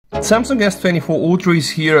Samsung S24 Ultra is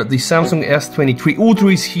here, the Samsung S23 Ultra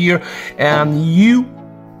is here, and you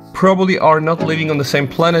probably are not living on the same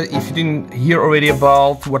planet if you didn't hear already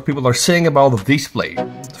about what people are saying about the display.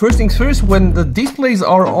 First things first, when the displays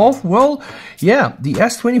are off, well, yeah, the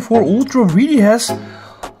S24 Ultra really has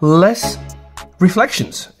less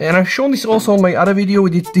reflections, and I've shown this also on my other video.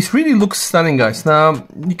 This really looks stunning, guys. Now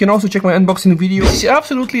you can also check my unboxing video. This is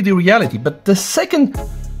absolutely the reality, but the second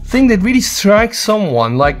thing that really strikes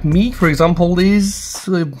someone like me, for example, is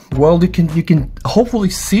well, you can hopefully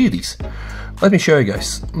see this. Let me show you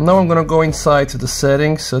guys. Now I'm gonna go inside the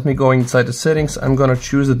settings. Let me go inside the settings. I'm gonna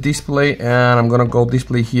choose the display and I'm gonna go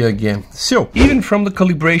display here again. So even from the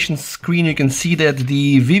calibration screen, you can see that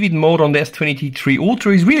the vivid mode on the S23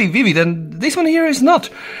 Ultra is really vivid, and this one here is not.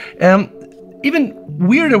 Even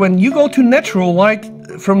weirder, when you go to natural light,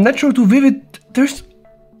 from natural to vivid, there's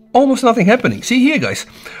almost nothing happening. See here, guys,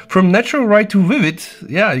 from natural right to vivid,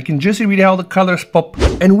 yeah, you can just see really how the colors pop.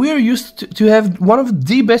 And we're used to have one of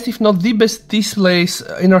the best, if not the best, displays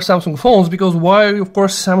in our Samsung phones, because why, of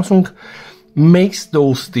course, Samsung makes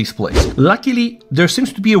those displays. Luckily, there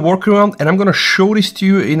seems to be a workaround, and I'm gonna show this to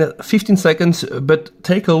you in 15 seconds, but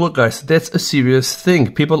take a look, guys, that's a serious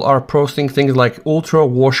thing. People are posting things like ultra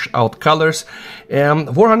washed out colors,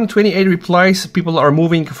 428 replies. People are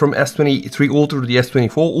moving from S23 Ultra to the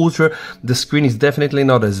S24 Ultra. The screen is definitely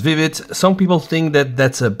not as vivid. Some people think that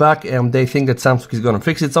that's a bug, and they think that Samsung is gonna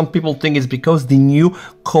fix it. Some people think it's because the new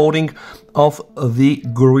coating of the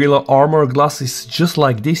Gorilla Armor glass is just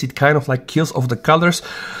like this. It kind of like kills off the colors.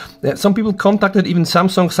 Some people contacted even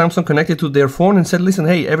Samsung connected to their phone and said, listen,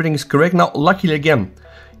 hey, everything is correct. Now, luckily again,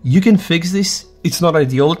 you can fix this. It's not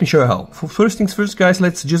ideal. Let me show you how. First things first, guys,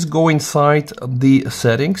 let's just go inside the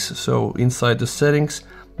settings. So inside the settings,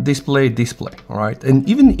 display, all right? And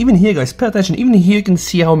even here, guys, pay attention. Even here you can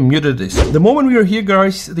see how muted it is. The moment we are here,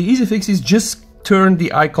 guys, the easy fix is just turn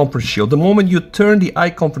the eye comfort shield. The moment you turn the eye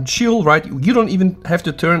comfort shield, right, you don't even have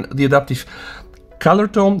to turn the adaptive color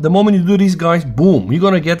tone. The moment you do this, guys, boom, you're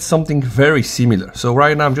gonna get something very similar. So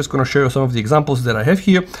right now I'm just gonna show you some of the examples that I have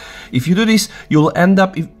here. If you do this, you'll end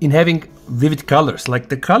up in having vivid colors. Like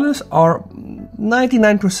the colors are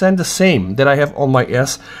 99% the same that I have on my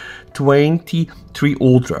S23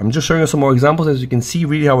 Ultra. I'm just showing you some more examples, as you can see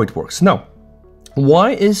really how it works. Now,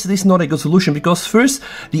 why is this not a good solution? Because first,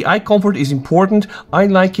 the eye comfort is important. I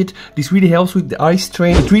like it. This really helps with the eye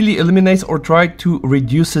strain. It really eliminates or tries to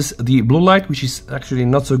reduces the blue light, which is actually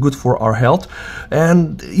not so good for our health.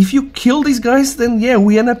 And if you kill these guys, then yeah,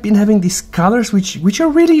 we end up in having these colors which are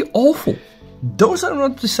really awful. Those are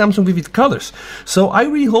not the Samsung Vivid colors. So I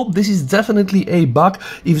really hope this is definitely a bug.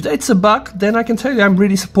 If that's a bug, then I can tell you I'm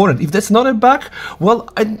really disappointed. If that's not a bug, well,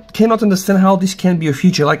 I cannot understand how this can be a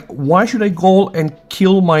feature. Like, why should I go and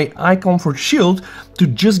kill my eye comfort shield to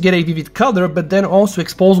just get a vivid color, but then also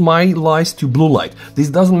expose my eyes to blue light? This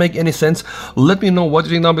doesn't make any sense. Let me know what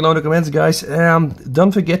you think down below in the comments, guys.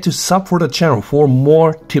 Don't forget to sub for the channel for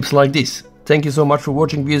more tips like this. Thank you so much for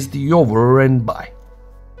watching. This is over and bye.